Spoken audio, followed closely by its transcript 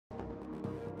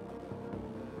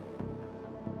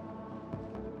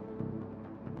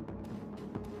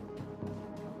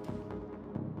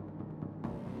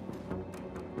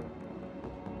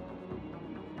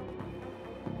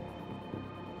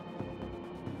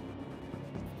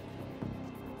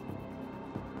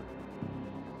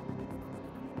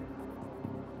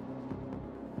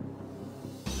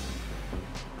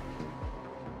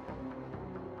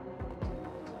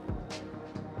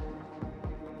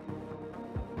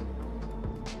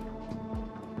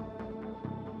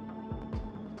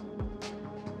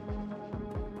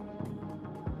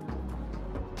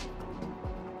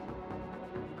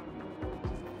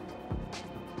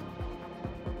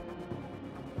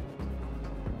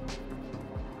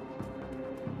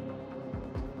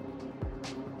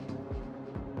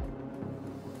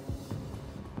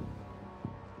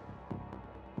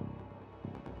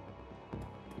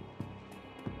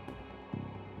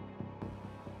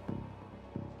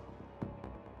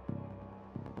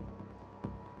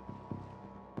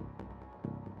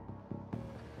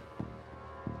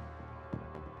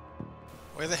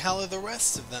Where the hell are the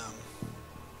rest of them?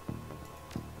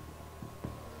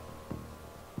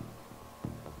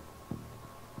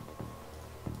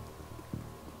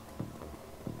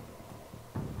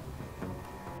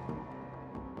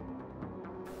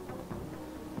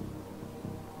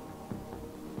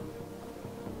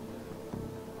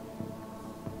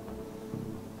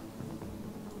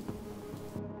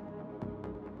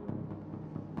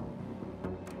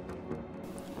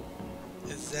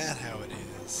 Is that how it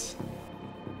is?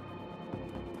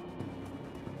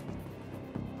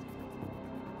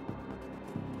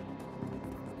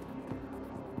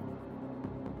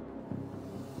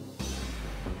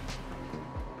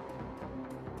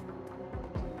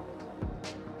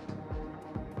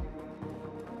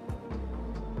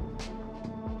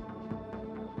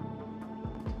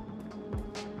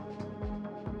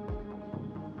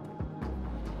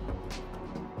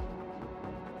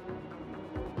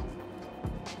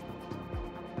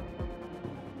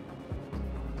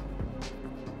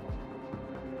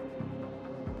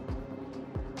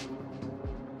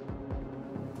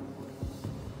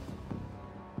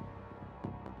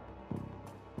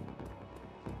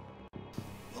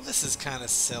 Well, this is kind of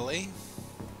silly.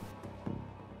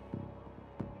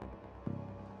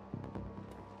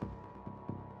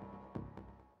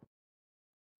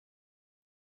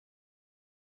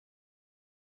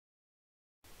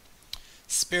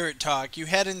 Spirit talk. You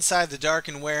head inside the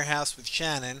darkened warehouse with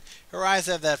Shannon. Her eyes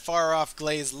have that far-off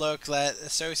glazed look that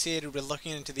associated with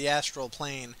looking into the astral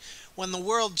plane. When the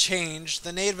world changed,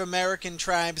 the Native American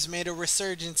tribes made a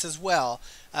resurgence as well,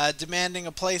 demanding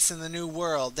a place in the new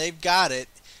world. They've got it.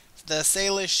 The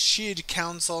Salish Shid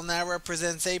Council now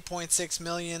represents 8.6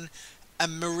 million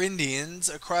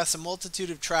Amerindians across a multitude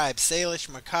of tribes, Salish,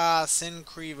 Makah,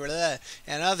 Sincree,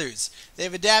 and others.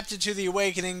 They've adapted to the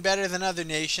awakening better than other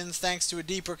nations thanks to a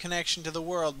deeper connection to the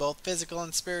world, both physical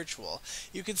and spiritual.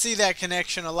 You can see that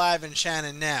connection alive in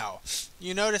Shannon now.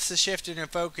 You notice the shift in her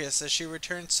focus as she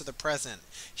returns to the present.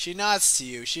 She nods to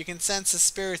you. She can sense the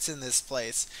spirits in this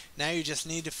place. Now you just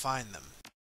need to find them.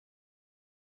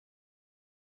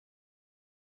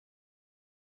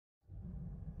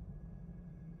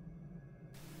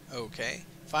 Okay.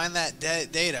 Find that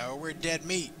data or we're dead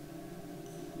meat.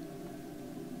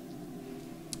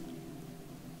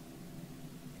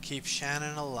 Keep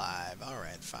Shannon alive.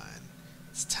 Alright, fine.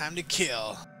 It's time to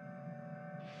kill.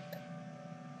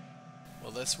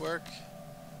 Will this work?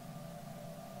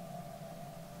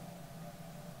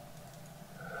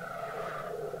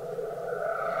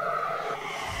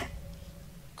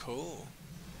 Cool.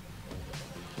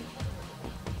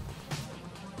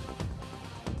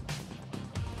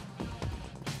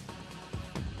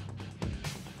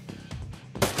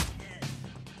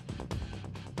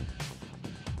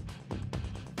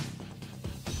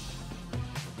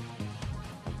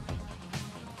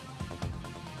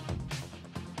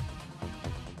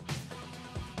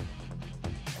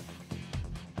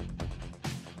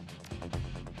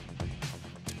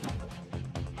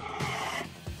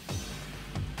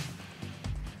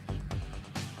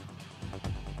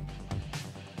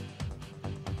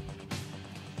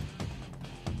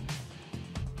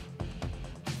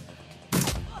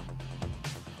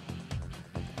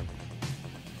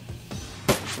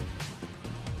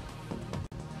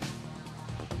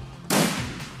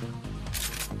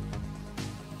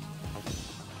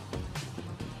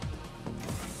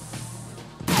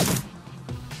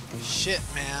 Shit,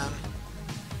 man.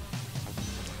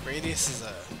 Radius is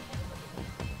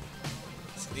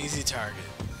it's an easy target.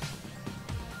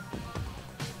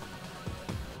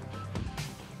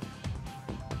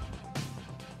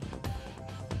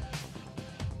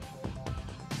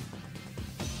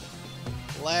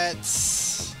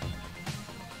 Let's...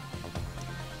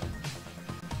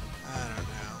 I don't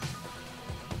know.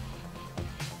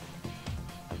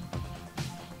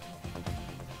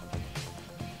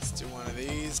 Let's do one of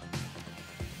these.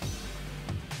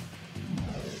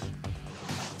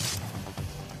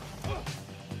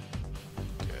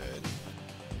 Good.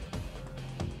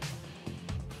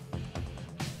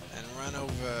 And run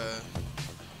over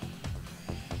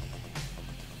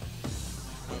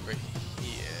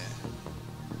here.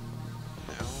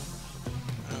 No.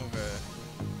 Run over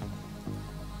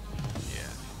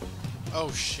here.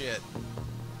 Oh shit.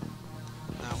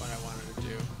 Not what I wanted to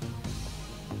do.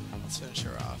 Let's finish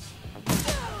her off.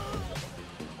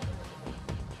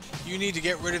 You need to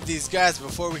get rid of these guys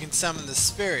before we can summon the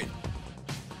spirit.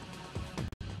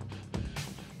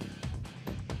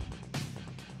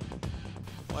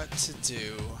 What to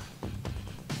do?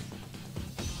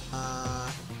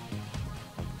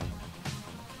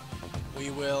 We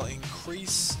will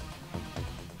increase...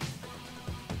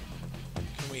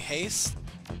 Can we haste?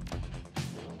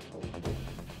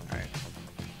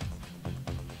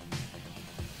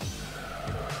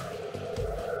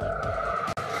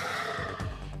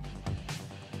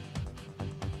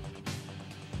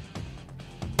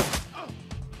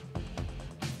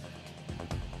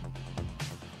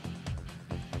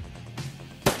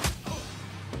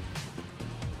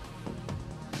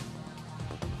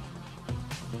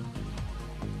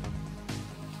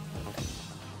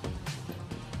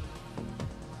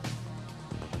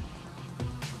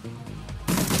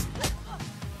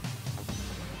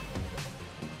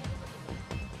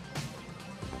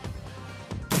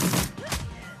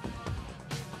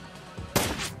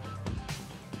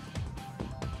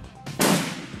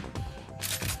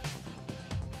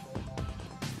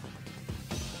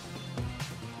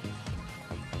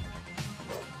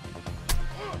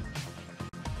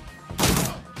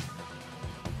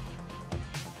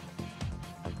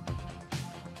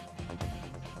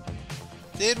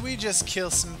 Did we just kill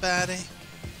somebody?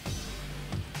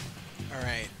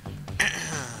 Alright.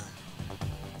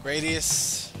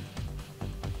 Radius.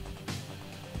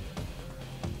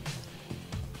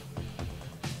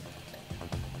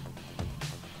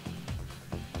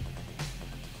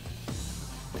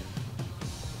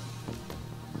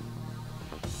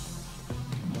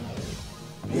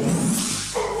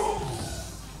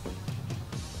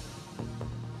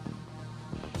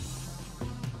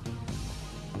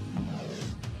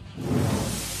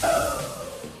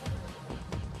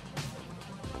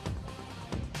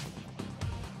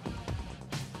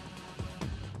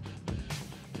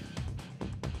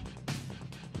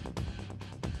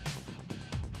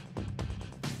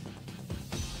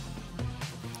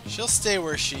 She'll stay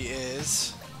where she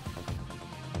is.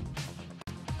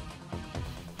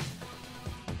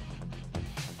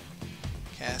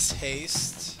 Cast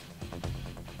haste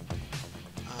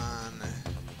on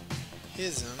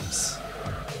Hisms.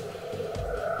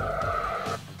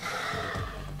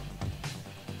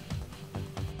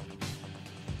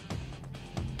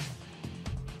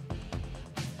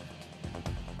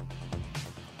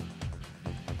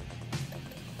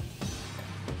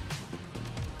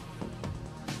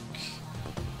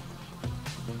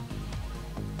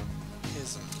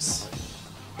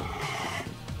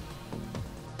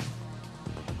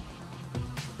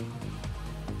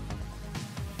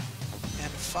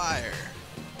 And fire.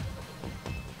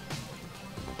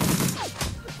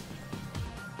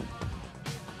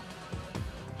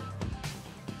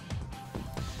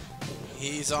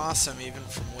 He's awesome even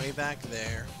from way back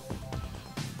there.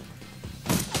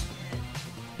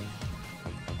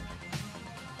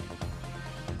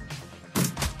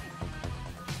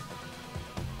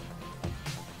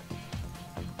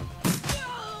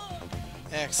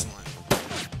 Excellent.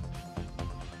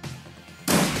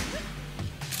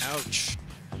 Ouch.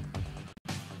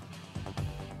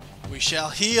 We shall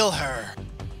heal her.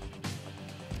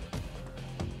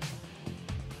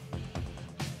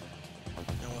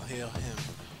 And we'll heal him.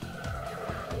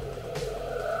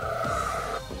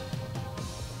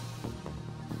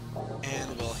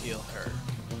 And we'll heal her.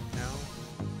 No?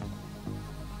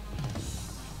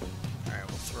 Alright,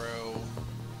 we'll throw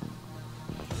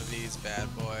one of these bad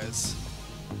boys.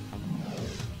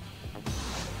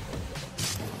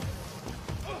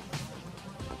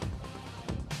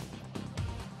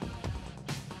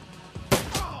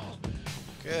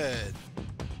 Good.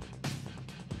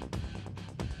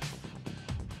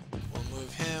 We'll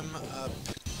move him up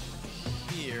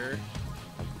here.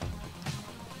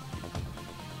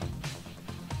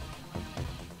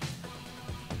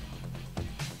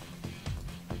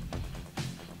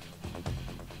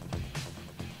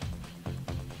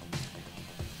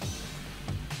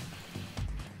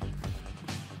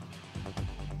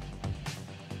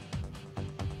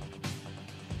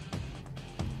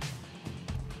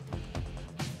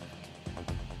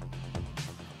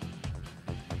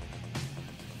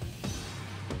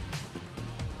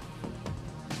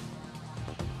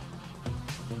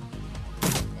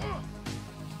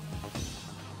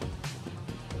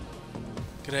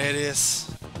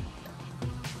 Gradius.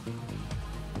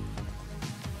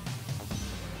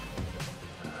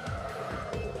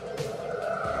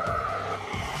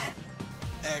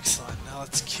 Excellent. Now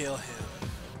let's kill him.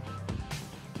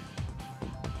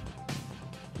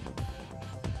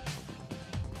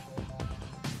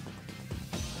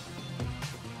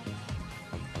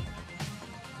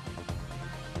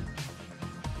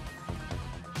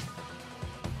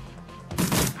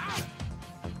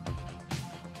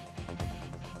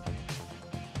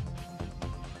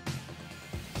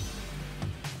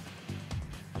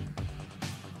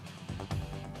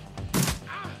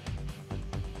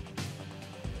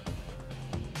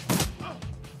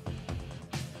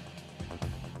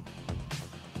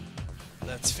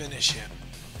 Let's finish him.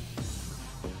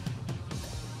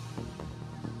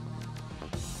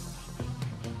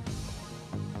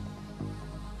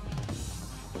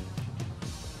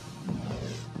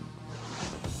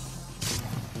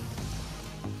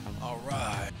 All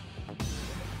right.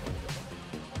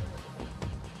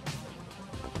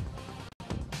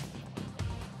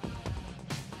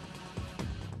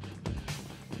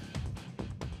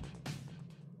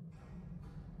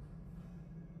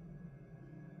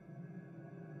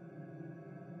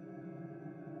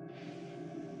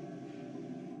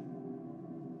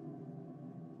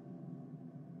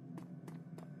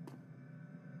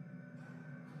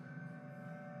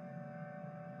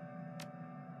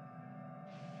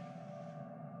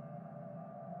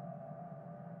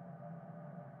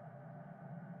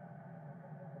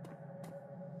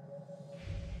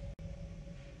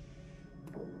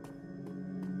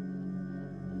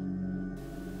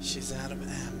 She's out of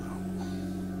ammo.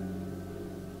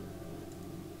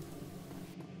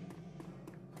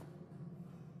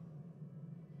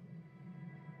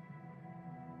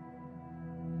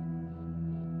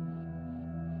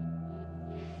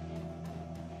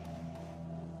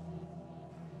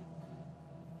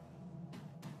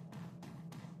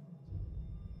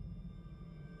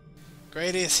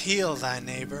 Gradius, heal thy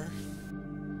neighbor.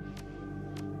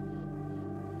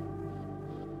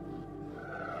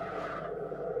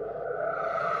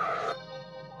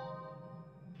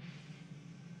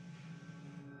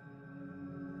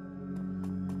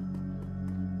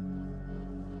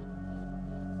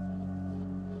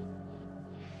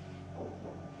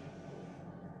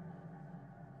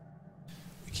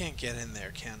 We can't get in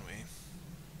there, can we?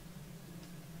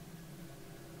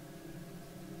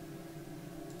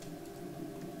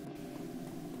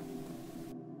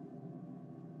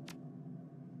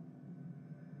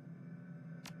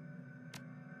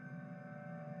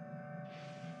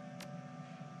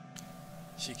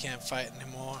 She can't fight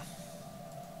anymore.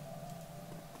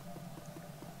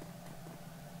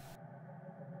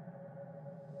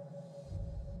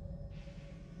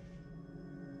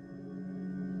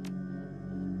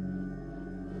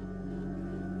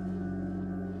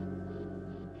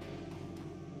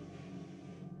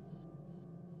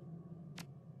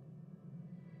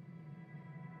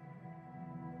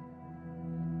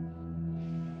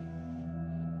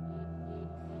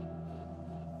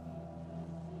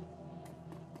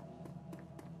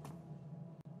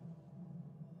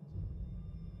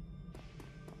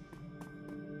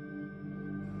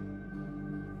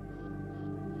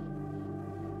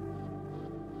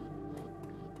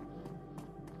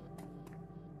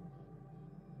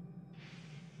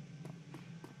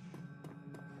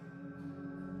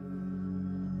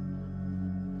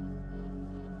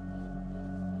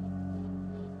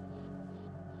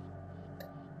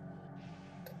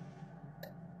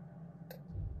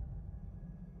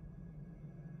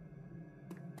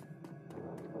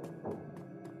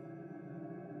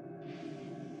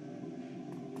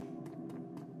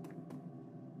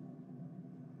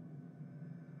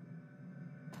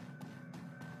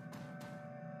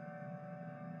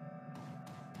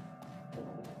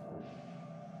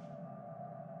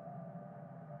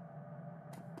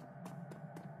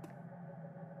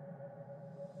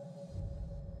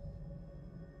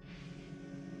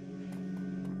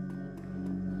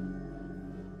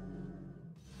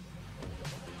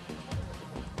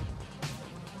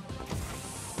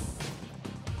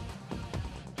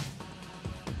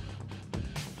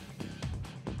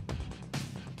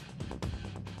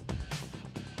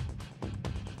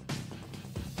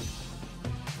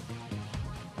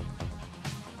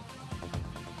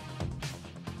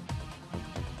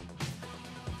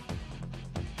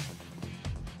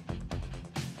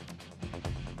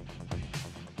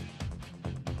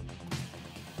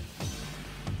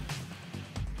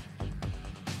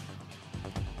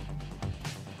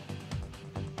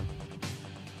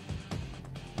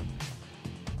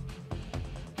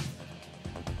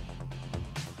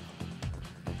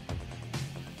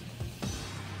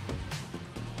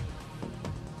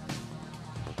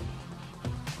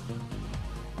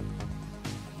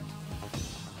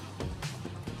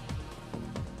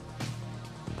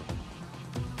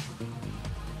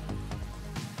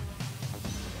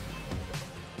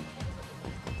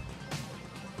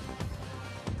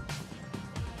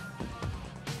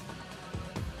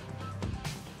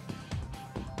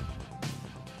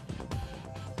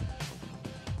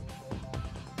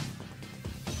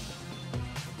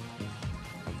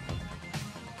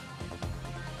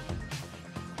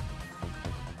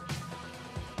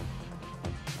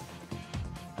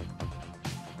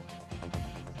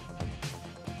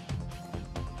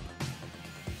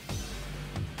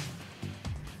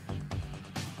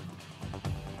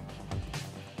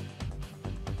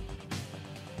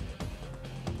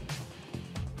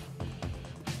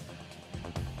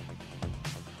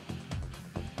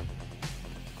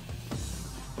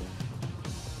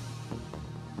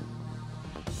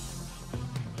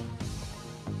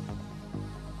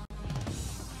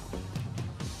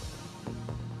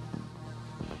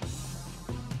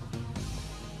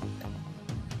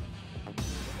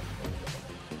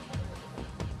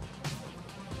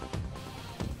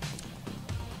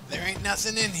 There ain't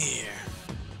nothing in here.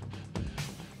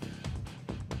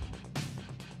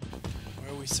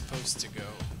 Where are we supposed to go?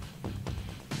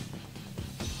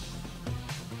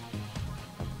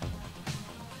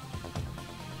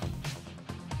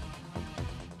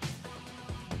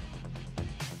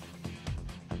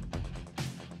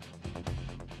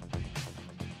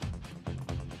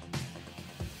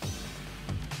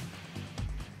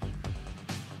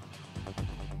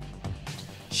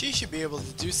 She should be able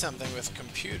to do something with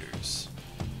computers.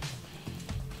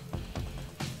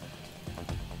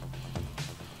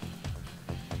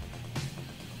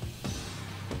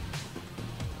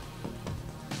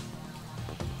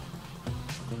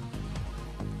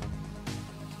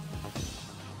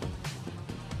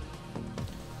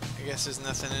 I guess there's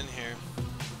nothing in here.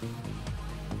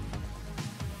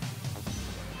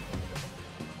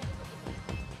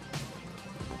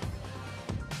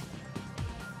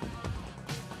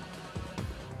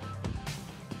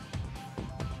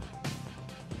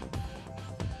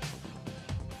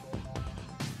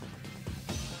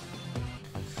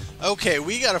 Okay,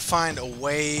 we gotta find a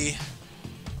way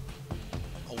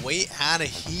out of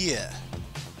here.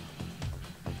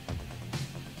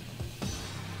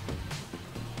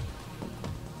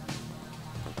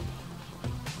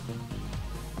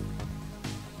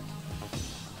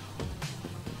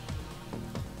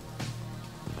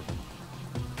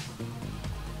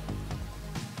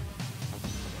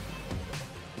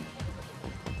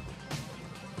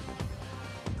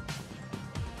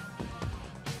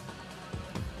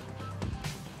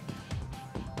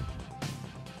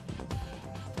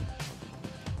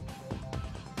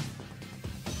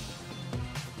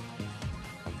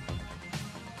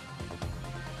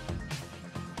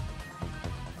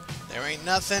 There ain't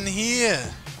nothing here.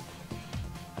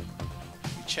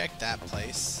 We checked that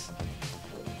place.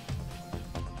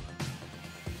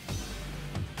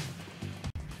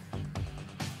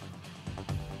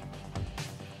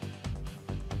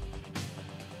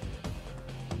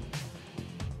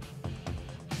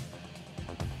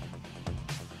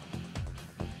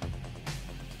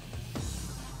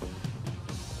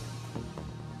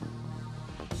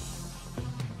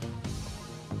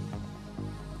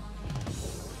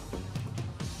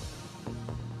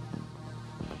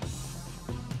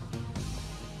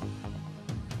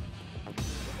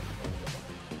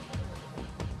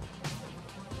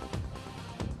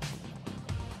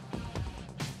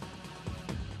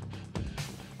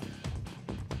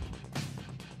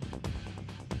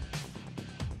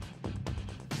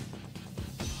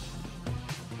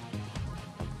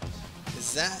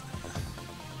 Is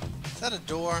that a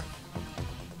door?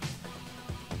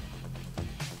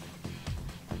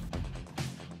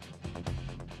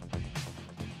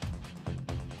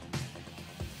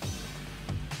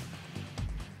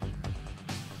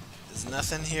 There's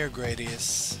nothing here,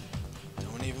 Gradius.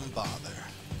 Don't even bother.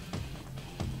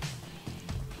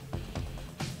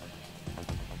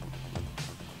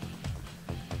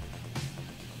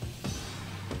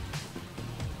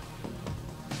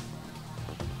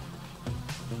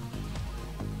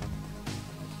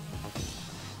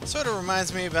 Sort of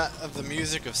reminds me of the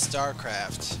music of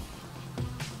StarCraft.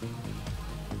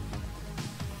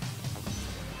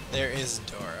 There is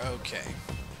a door, okay.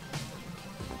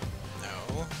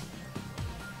 No.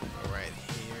 Go right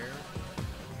here.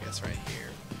 I guess right here.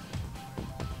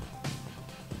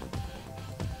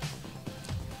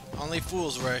 Only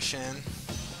fools rush in.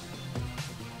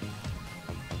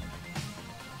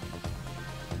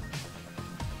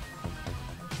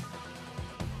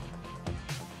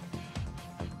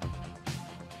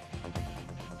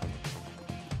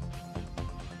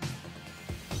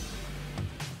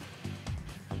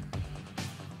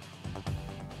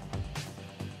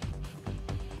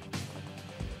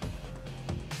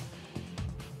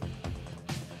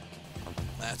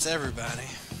 That's everybody.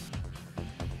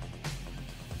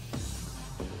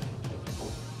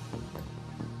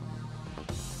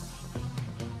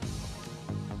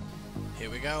 Here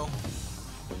we go.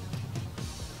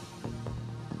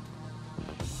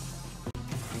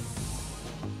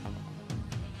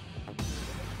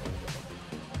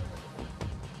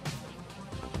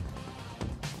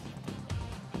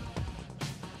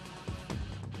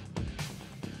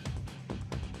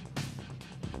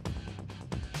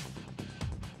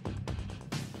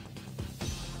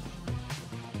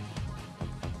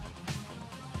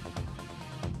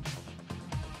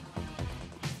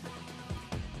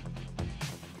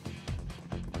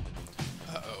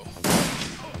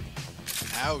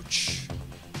 Ouch.